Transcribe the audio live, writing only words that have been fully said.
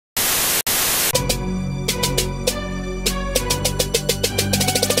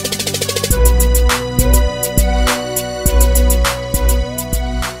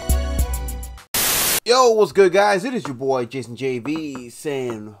What's good, guys? It is your boy Jason JV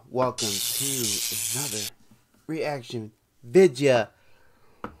saying welcome to another reaction video.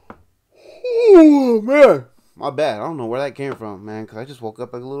 Oh man, my bad. I don't know where that came from, man, because I just woke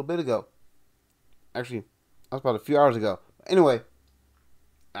up like a little bit ago. Actually, that was about a few hours ago. Anyway,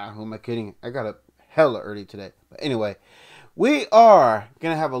 who am I kidding? I got up hella early today. But anyway, we are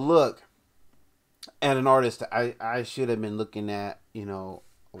gonna have a look at an artist that I should have been looking at, you know,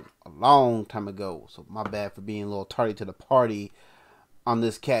 a long time ago. So my bad for being a little tardy to the party on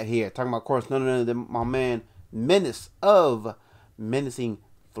this cat here. Talking about, of course, none other than my man Menace of Menacing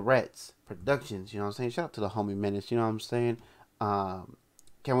Productions. You know what I'm saying? Shout out to the homie Menace. You know what I'm saying?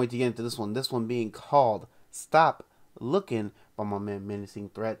 Can't wait to get into this one. This one being called Stop Looking by my man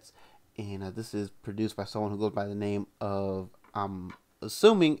Menacing Threats. And this is produced by someone who goes by the name of, I'm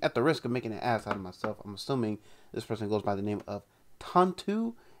assuming, at the risk of making an ass out of myself, I'm assuming this person goes by the name of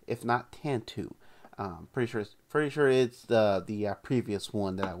Tantu, if not Tantu. Pretty sure it's the previous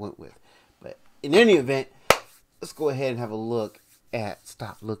one that I went with. But in any event, let's go ahead and have a look at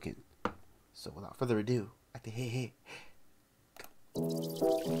Stop Looking. So without further ado, like the hey.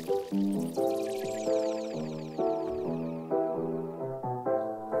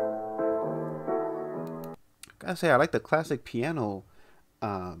 Gotta say, I like the classic piano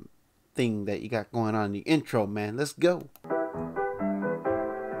thing that you got going on in the intro, man. Let's go.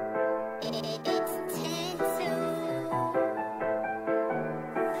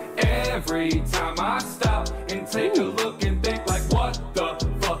 Every time I stop and take a look and think like, what the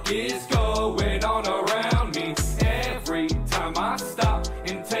fuck is going on around me? Every time I stop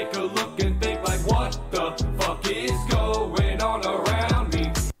and take a look and think like, what the fuck is going on around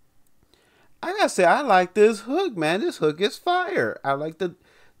me? I gotta say, I like this hook, man. This hook is fire. I like the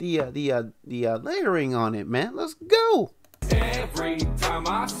layering on it, man. Let's go. Every time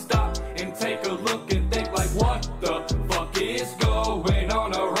I stop and take a look and think like, what the fuck is going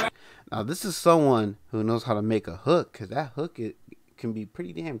on around? Now, this is someone who knows how to make a hook, because that hook it can be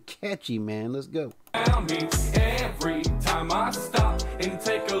pretty damn catchy, man. Let's go. Every time I stop and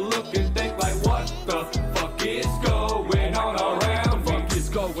take a look and think like, what the fuck is going on around me? What is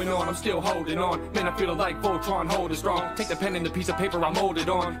going on? I'm still holding on. Man, I feel like Voltron holding strong. Take the pen and the piece of paper I molded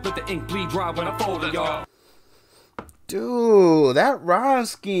on. Let the ink bleed dry when I fold it, y'all. Dude, that rhyme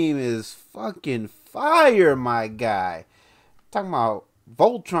scheme is fucking fire, my guy. Talking about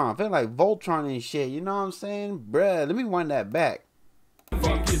Voltron, feel like Voltron and shit, you know what I'm saying? Bruh, let me wind that back.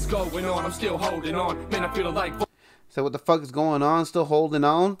 What is going on? I'm still holding on. Man, I feel like so what the fuck is going on? Still holding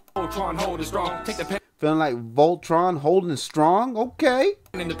on? Voltron holding strong. Take the pen. Feeling like Voltron holding strong? Okay.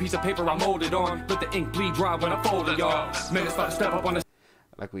 And the piece of paper I molded on. Let the ink bleed dry when I fold it, y'all. Man, it's about to step up on the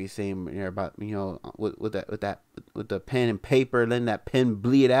like we saying here about, you know, with the pen and paper, letting that pen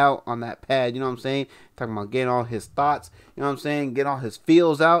bleed out on that pad, you know what I'm saying? Talking about getting all his thoughts, you know what I'm saying? Get all his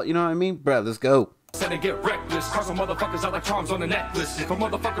feels out, you know what I mean? Bruh, let's go. Said it get reckless, cause some motherfuckers out like charms on the necklace. If a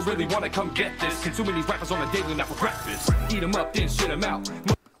motherfucker really wanna come get this, consuming these rappers on a daily, not for breakfast. Eat them up, then shit them out.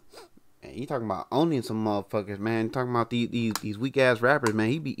 Man, you talking about owning some motherfuckers, man. Talking about these weak ass rappers, man.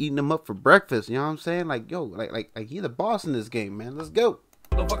 He be eating them up for breakfast, you know what I'm saying? Like, yo, like he the boss in this game, man. Let's go.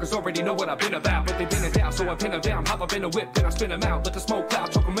 Motherfuckers already know what I've been about, but they been it down, so I pin them down. Hop up in a whip, then I spin them out. Let the smoke cloud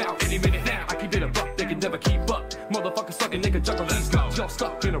choke them out. Any minute now, I keep it a buck, they can never keep up. Motherfuckers sucking, they can juggle these guns. Y'all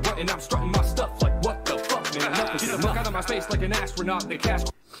stuck in a rut and I'm strutting my stuff like, what the fuck, man? Get the fuck out of my space like an astronaut. They cash.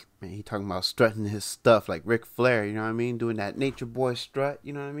 Man, he talking about strutting his stuff like Ric Flair, you know what I mean? Doing that nature boy strut,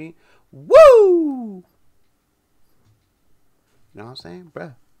 you know what I mean? Woo! You know what I'm saying?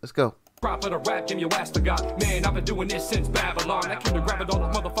 Bruh, let's go. Drop of the rap, give your ass to God. Man, I've been doing this since Babylon. I came to grab it, all the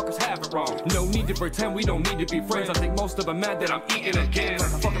motherfuckers have it wrong. No need to pretend, we don't need to be friends. I think most of them mad that I'm eating again.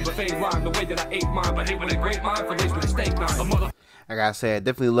 Like a fucking buffet line, the way that I ate mine. But hate with a great mind for days with a steak knife. A mother. I gotta say, I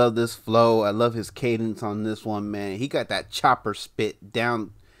definitely love this flow. I love his cadence on this one, man. He got that chopper spit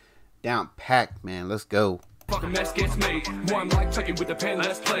down packed, man. Let's go. Fucking mess gets made. One like Chucky with the pen,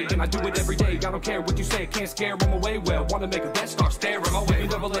 let's play. And I do it every day. I don't care what you say, can't scare them away. Well, wanna make a bet, start staring my way.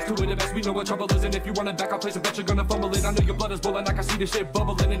 Double, let's do it the best. We know what trouble is, and if you run it back, I'll place a bet you're gonna fumble it. I know your blood is boiling, I can see the shit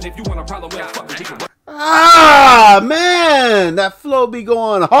bubbling. And if you want a problem, well, fuck it. Ah, man, that flow be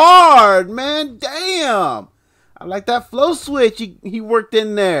going hard, man. Damn, I like that flow switch he worked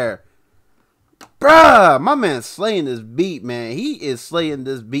in there. Bruh, my man's slaying this beat, man. He is slaying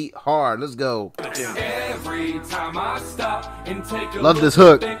this beat hard. Let's go. Every time I stop and take a love this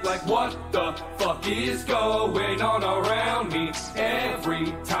hook. Think like, what the fuck is going on around me?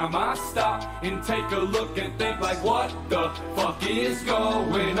 Every time I stop and take a look and think like, what the fuck is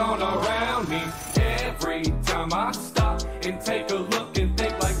going on around me? Every time I stop and take a look and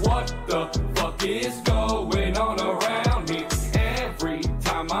think like, what the fuck fuck is going on around me? Every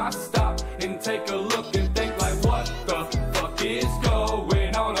time I stop and take a look and think like, what the fuck is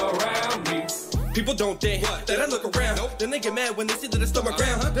going on around me? People don't think that I look around. Then they get mad when they see that it's still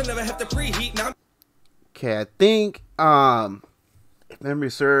around. They never have to preheat. Now Okay, I think if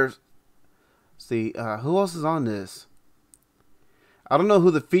memory serves, see who else is on this? I don't know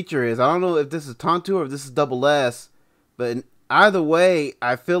who the feature is. I don't know if this is Tonto or if this is Double S, but either way,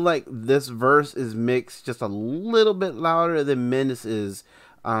 I feel like this verse is mixed just a little bit louder than Menace's.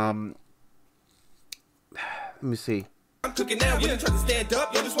 Let me see. I'm cooking now. You didn't try to stand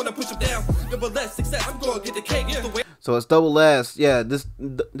up. You just want to push them down. Double S success. I'm going to get the cake. So it's Double S. Yeah, this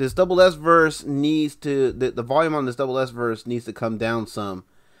Double S verse needs to, the volume on this Double S verse needs to come down some.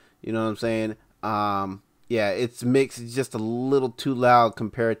 You know what I'm saying? Yeah, it's mixed just a little too loud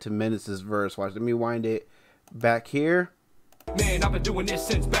compared to Menace's verse. Watch, let me wind it back here. Man, I've been doing this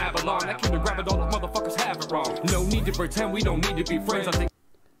since Babylon. I came to grab it, all the motherfuckers have it wrong. No need to pretend we don't need to be friends. I think.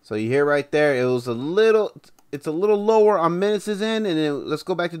 So you hear right there, it's a little lower on Menace's end, and then let's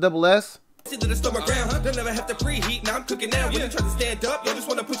go back to Double S. See that it's still around. They never have to preheat. Now I'm cooking now. You didn't try to stand up. You just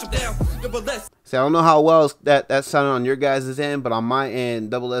want to push them down. Double S. See, I don't know how well that sounded on your guys' end, but on my end,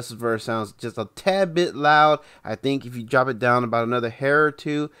 Double S's verse sounds just a tad bit loud. I think if you drop it down about another hair or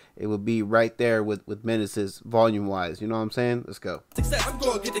two, it would be right there with Menace's volume-wise. You know what I'm saying? Let's go. Success. I'm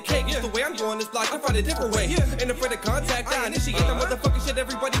going to get the cake. The way I'm going this block, I find a different way. Ain't afraid of contact. I initiate the motherfucking shit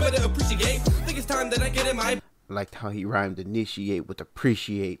everybody better appreciate. Think it's time that I get in my... I liked how he rhymed initiate with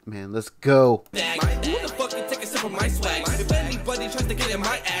appreciate, man. Let's go. Who the fuck can take a sip of my swag? If anybody tries to get in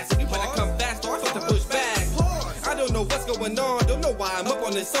my ass, you better come fast or I'm supposed to push back. I don't know what's going on, don't know why I'm up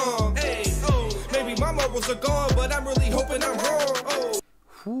on this song. Hey, oh, maybe my morals are gone, but I'm really hoping I'm wrong. Oh.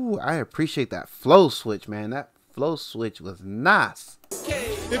 Whew, I appreciate that flow switch, man. That flow switch was nice.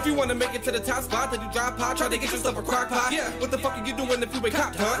 If you want to make it to the top spot, then you drop pot, try to get yourself a crock pot. Yeah, what the fuck are you doing if you ain't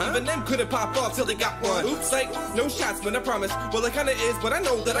copped, huh? Even them couldn't pop off till they got one. Oops, like, no shots, man, I promise. Well, it kinda is, but I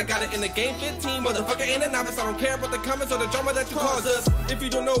know that I got it in the game 15. Motherfucker ain't a novice, I don't care about the comments or the drama that you cause us. If you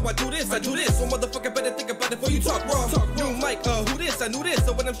don't know I do this, so motherfucker better think about it before you talk wrong. New mic, who this? I knew this,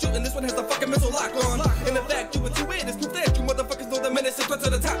 so when I'm shooting, this one has the fucking missile lock on. And the fact you were too weird is proof that you motherfuckers know the Menace is to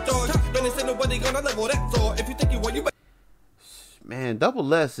the top dog. Menace ain't nobody gonna level that door. If you think you are, you better. Man,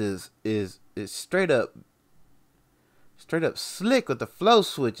 Double S is straight up slick with the flow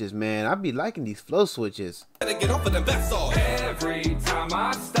switches, man. I be liking these flow switches. Get off of the best off. Every time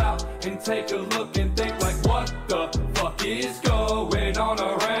I stop and take a look and think like, what the fuck is going on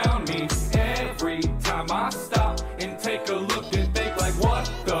around me? Every time I stop and take a look and think like, what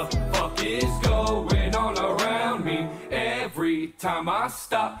the fuck is going on around me? Every time I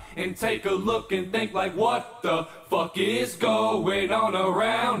stop and take a look and think like, what the fuck is going on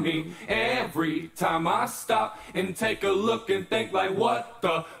around me? Every time I stop and take a look and think like, what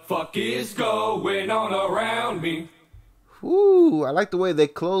the fuck is going on around me? Ooh, I like the way they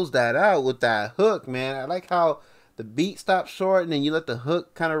closed that out with that hook, man. I like how the beat stops short and then you let the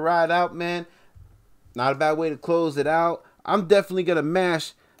hook kind of ride out, man. Not a bad way to close it out. I'm definitely gonna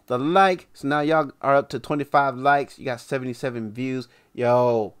mash the like. So now y'all are up to 25 likes. You got 77 views.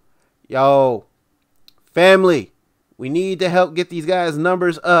 Yo, family, we need to help get these guys'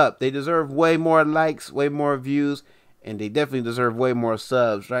 numbers up. They deserve way more likes, way more views, and they definitely deserve way more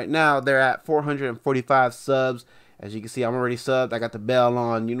subs. Right now, they're at 445 subs. As you can see, I'm already subbed. I got the bell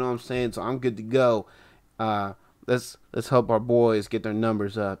on. You know what I'm saying? So I'm good to go. Let's help our boys get their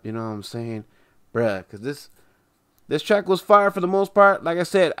numbers up. You know what I'm saying, bruh? Because this track was fire for the most part. Like I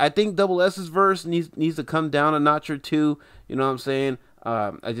said, I think Double S's verse needs to come down a notch or two. You know what I'm saying?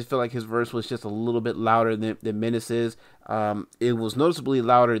 I just feel like his verse was just a little bit louder than Menace's. It was noticeably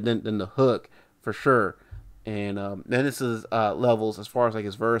louder than the hook, for sure. And Menace's levels, as far as like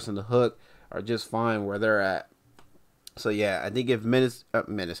his verse and the hook, are just fine where they're at. So yeah, I think if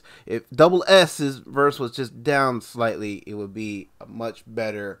if Double S's verse was just down slightly, it would be a much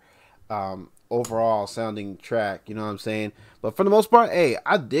better overall sounding track. You know what I'm saying? But for the most part, hey,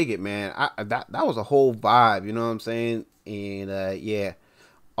 I dig it, man. That was a whole vibe. You know what I'm saying? And yeah,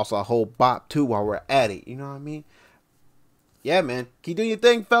 also a whole bop too while we're at it. You know what I mean? Yeah, man. Keep doing your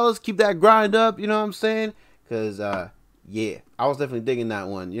thing, fellas. Keep that grind up. You know what I'm saying? Cause yeah, I was definitely digging that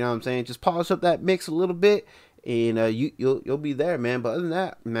one. You know what I'm saying? Just polish up that mix a little bit. And you'll be there, man. But other than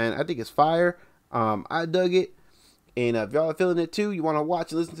that, man, I think it's fire. I dug it. And if y'all are feeling it too, you want to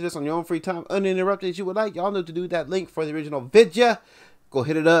watch and listen to this on your own free time, uninterrupted as you would like, y'all know to do that link for the original video. Go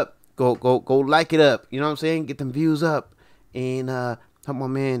hit it up. Go like it up. You know what I'm saying? Get them views up. And help my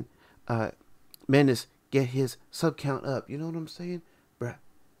man Menace get his sub count up. You know what I'm saying? Bruh.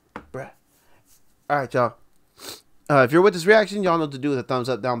 All right, y'all. If you're with this reaction, y'all know what to do with a thumbs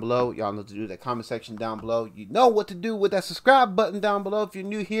up down below. Y'all know what to do with that comment section down below. You know what to do with that subscribe button down below if you're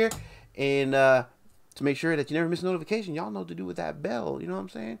new here. And to make sure that you never miss a notification, y'all know what to do with that bell. You know what I'm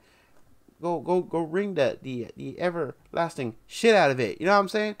saying? Go ring that the everlasting shit out of it. You know what I'm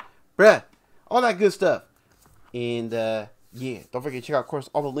saying? Bruh. All that good stuff. And yeah, don't forget to check out, of course,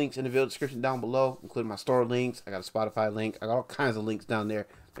 all the links in the video description down below, including my store links. I got a Spotify link. I got all kinds of links down there.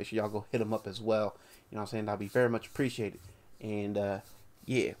 Make sure y'all go hit them up as well. You know what I'm saying? That'll be very much appreciated. And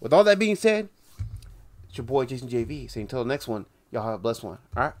yeah, with all that being said, it's your boy Jason JV saying until the next one, y'all have a blessed one.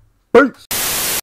 All right? Peace.